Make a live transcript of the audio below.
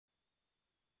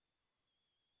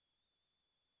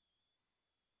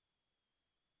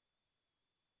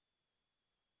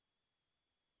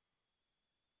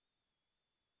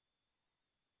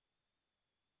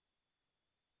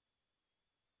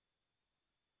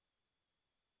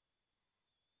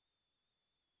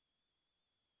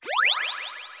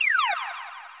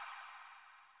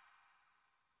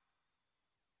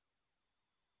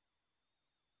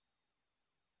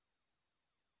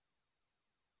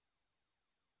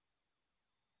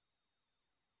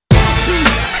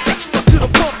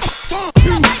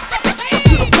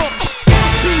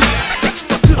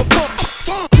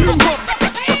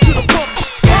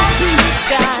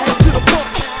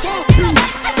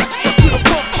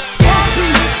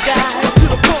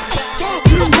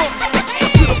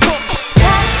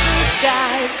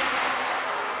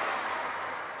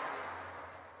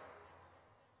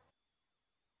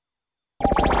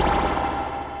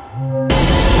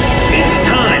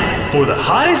for the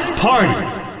hottest party.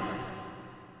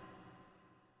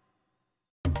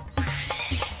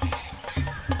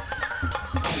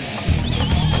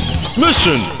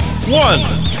 Mission 1,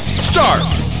 start!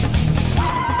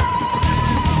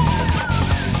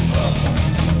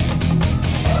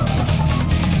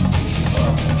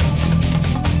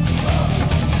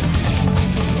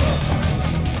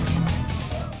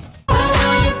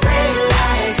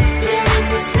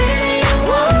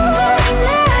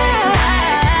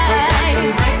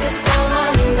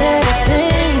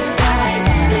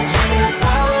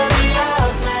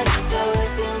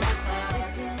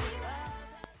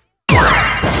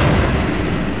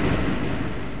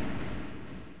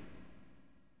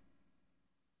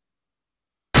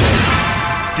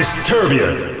 Disturbia.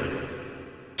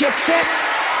 Get set.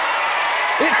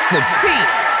 It's the beat.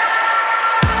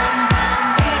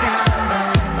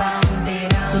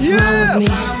 What's wrong with me?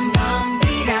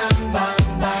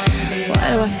 Why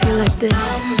do I feel like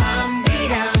this?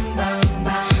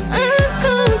 I'm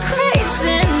going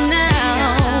crazy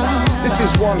now. This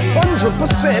is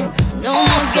 100% No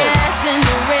more gas in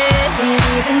the red. Can't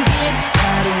even get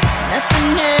started. Nothing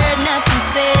heard, nothing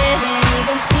said. Can't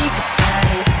even speak about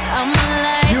it. I'm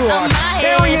alive. You are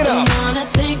tearing it up. Don't wanna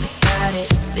think about it.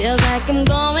 Feels like I'm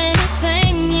going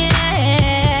insane,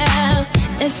 yeah.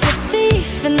 It's a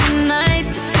thief in the night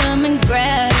to come and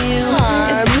grab you.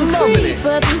 It can creep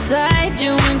up inside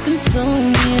you and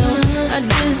consume you. A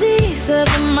disease of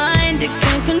the mind, it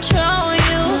can control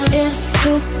you. It's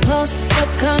too close for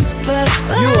comfort.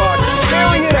 You are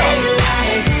tearing it up.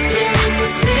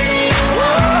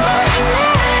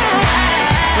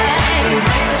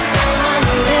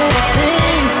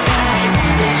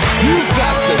 You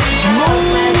got the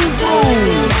smooth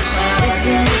moves.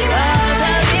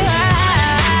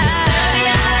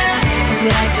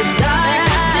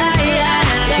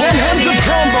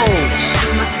 Combos.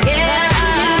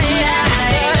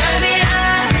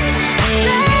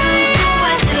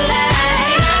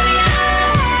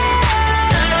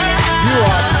 You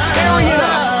are tearing it up.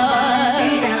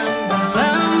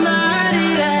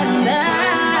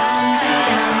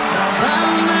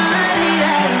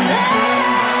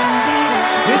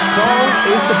 This song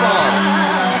is the bomb.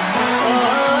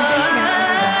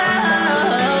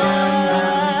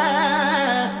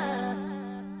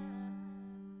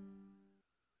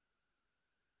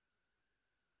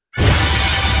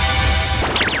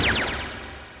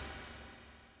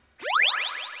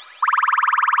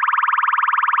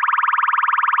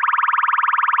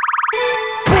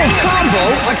 Combo?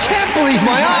 I can't believe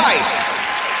my eyes!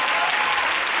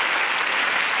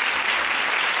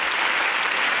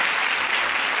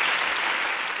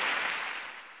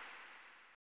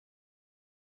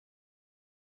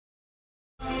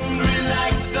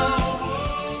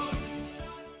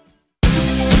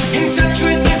 In touch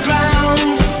with the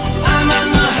ground, I'm on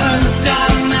the hunt,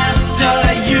 I'm after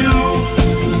you.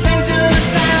 Center the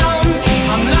sound,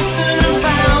 I'm lost and I'm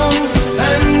found,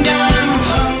 and I'm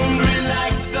hungry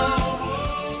like the wolf.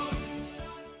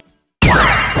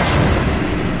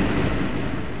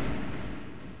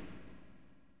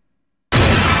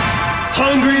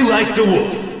 Hungry like the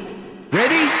wolf.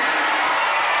 Ready?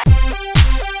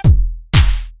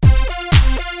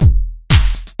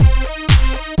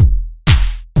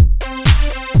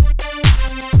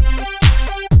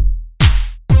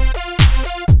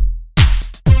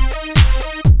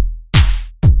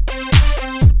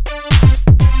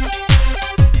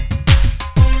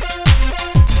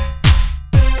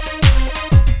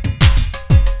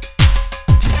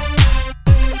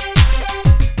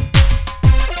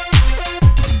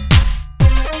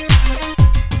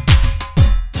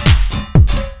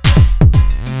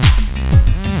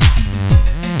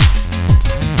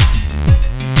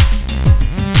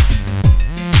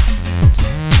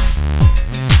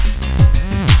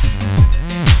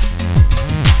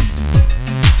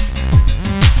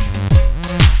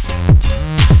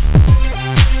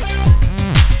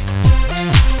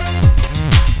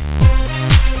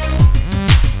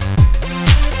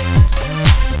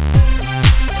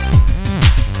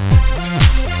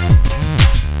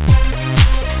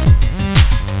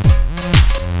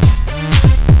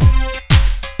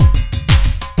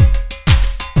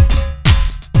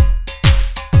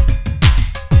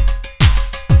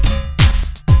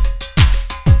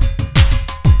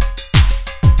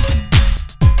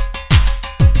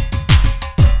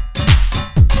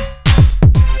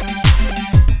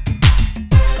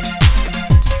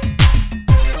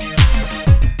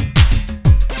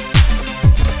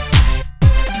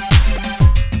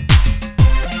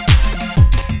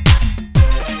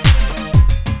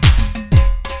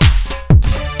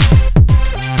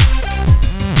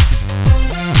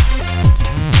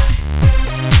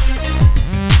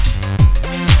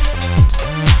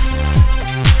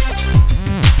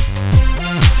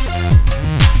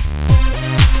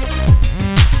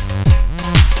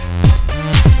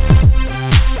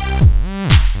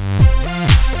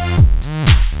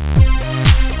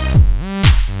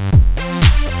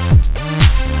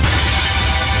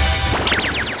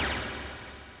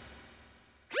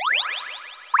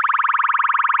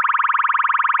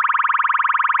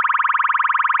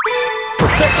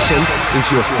 Perfection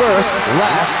is your first,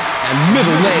 last, and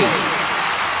middle name.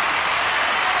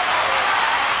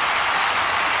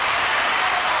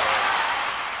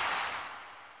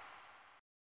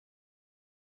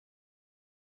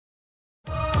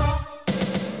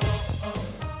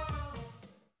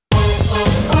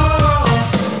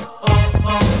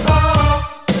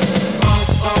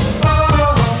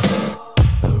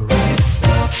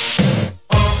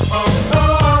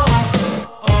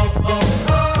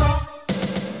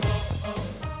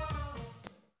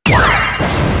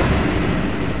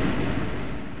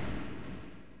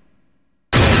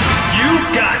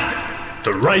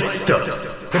 The right stuff.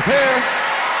 Prepare.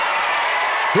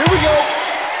 Here we go.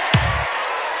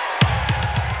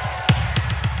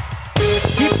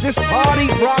 Keep this party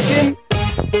rocking.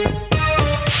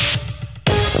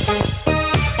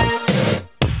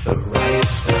 The right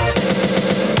stuff.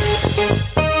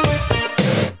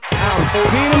 I'm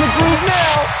feeling the groove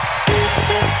now.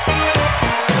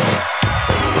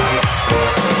 The right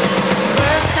stuff.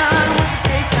 First time was the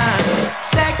daytime,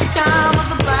 second time was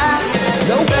the blast.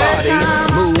 Nobody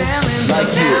moves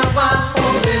like you.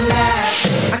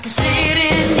 I can see it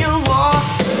in your walk,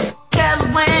 tell it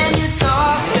when you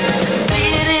talk. I can see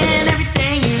it in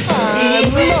everything you do.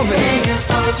 I'm loving it.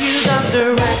 You got the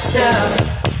right stuff,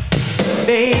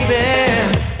 baby.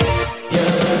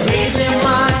 You're the reason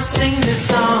why I sing this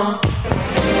song.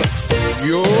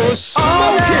 You're All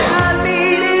smoking. that I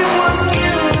needed was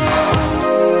you.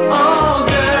 Oh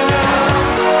girl,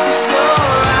 you're so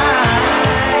right.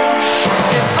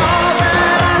 And all that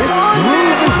I This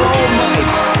groove is all mine.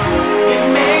 it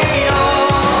made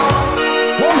all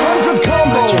 100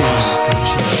 combos.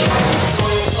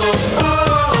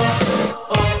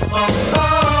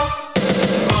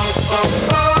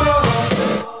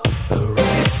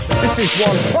 This is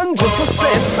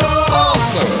 100%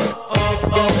 awesome.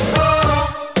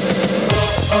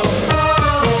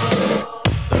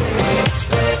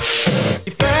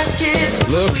 Your first kiss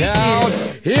was Look sweet out.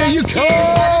 kiss. Here you Second kiss,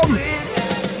 that come. twist.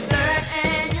 Third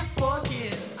and your fourth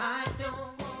kiss. I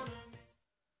don't wanna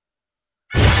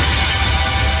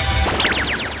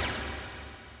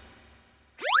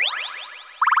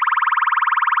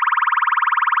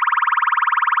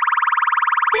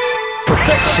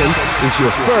Perfection is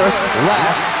your first,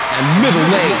 last, and middle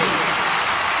name.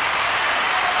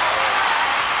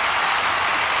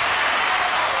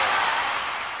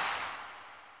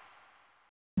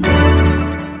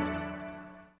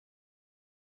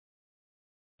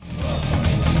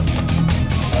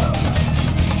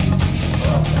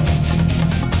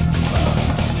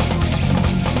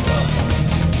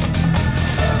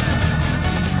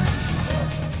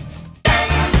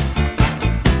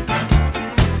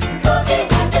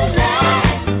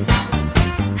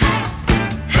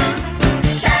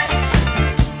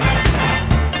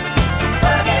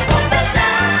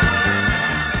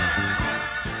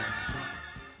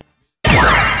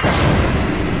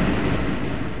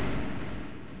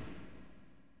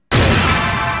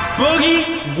 Boogie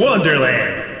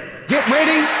Wonderland. Get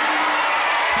ready.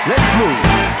 Let's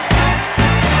move.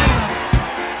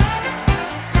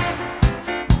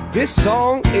 This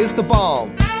song is the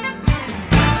bomb.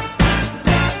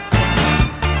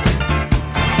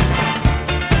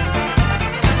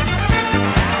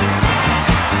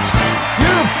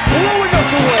 You're blowing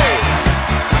us away.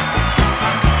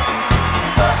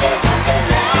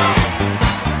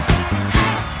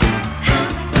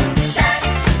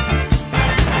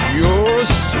 You're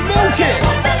smoking.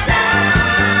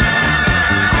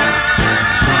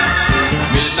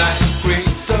 Midnight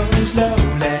creeps so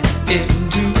slowly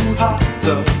into hearts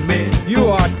of men. You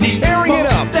are tearing it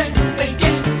up.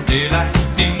 Daylight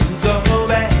needs so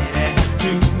bad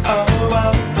to a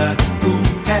woman who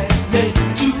has made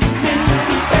too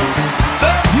many bets.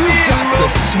 You've got the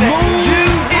smooth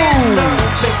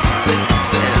moves.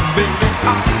 Says, baby,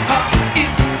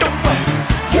 it don't matter.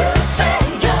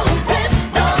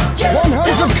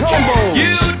 100 combos.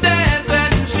 You dance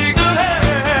and shake your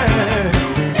head.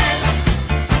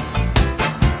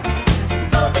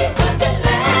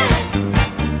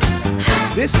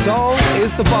 This song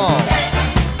is the bomb.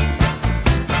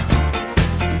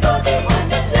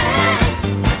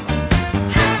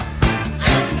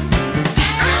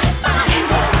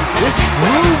 This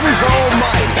groove is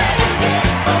almighty.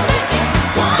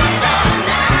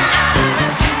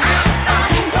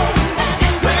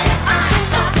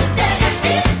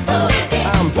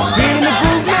 I'm feeling the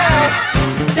groove now.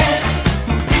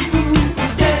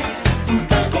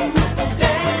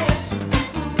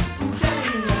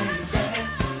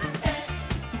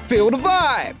 Feel the vibe.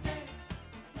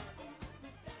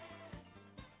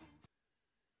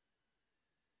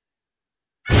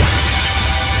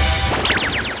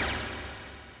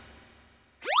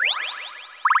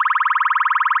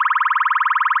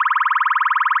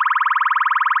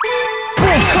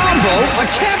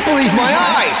 can't believe my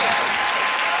eyes!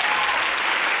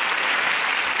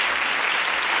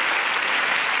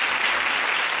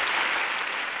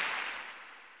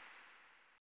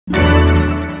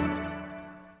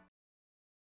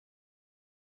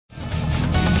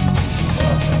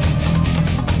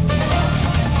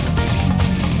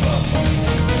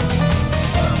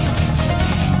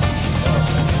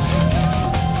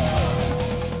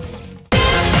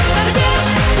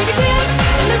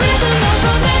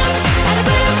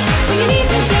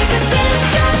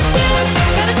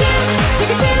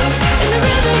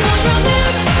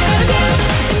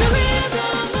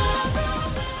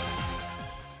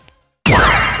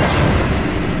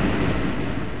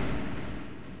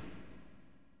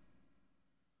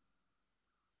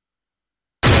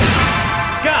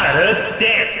 Gotta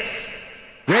dance.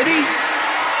 Ready?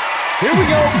 Here we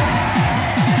go!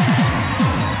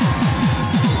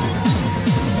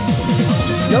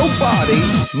 Nobody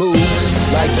moves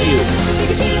like you.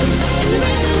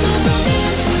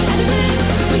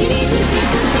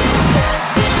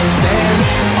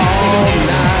 Dance all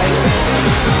night.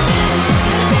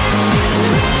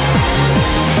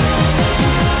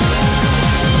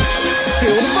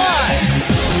 Feel the vibe.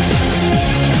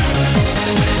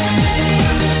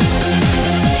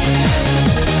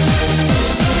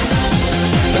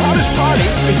 The hottest party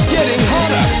is getting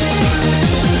hotter.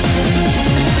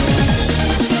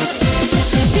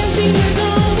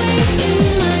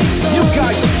 You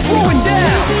guys are throwing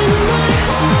down.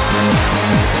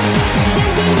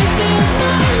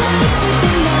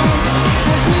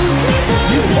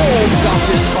 You all got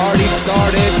this party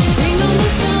started.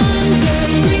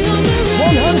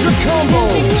 100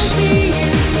 combos.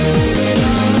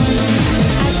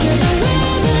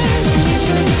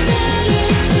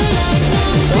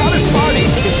 The hottest party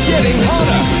is getting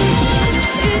hotter.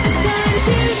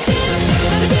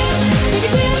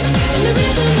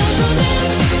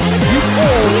 You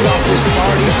all got this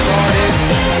party started.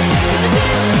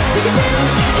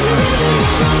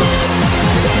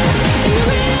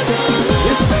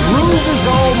 This groove is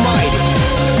almighty.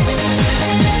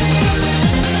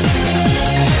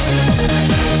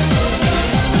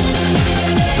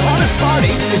 The hottest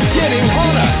party is getting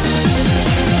hotter.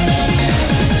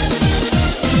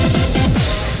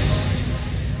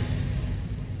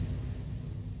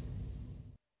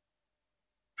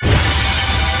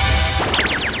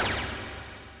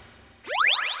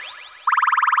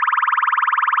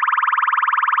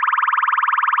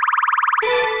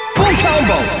 Full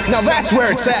combo. Now that's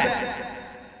where it's at.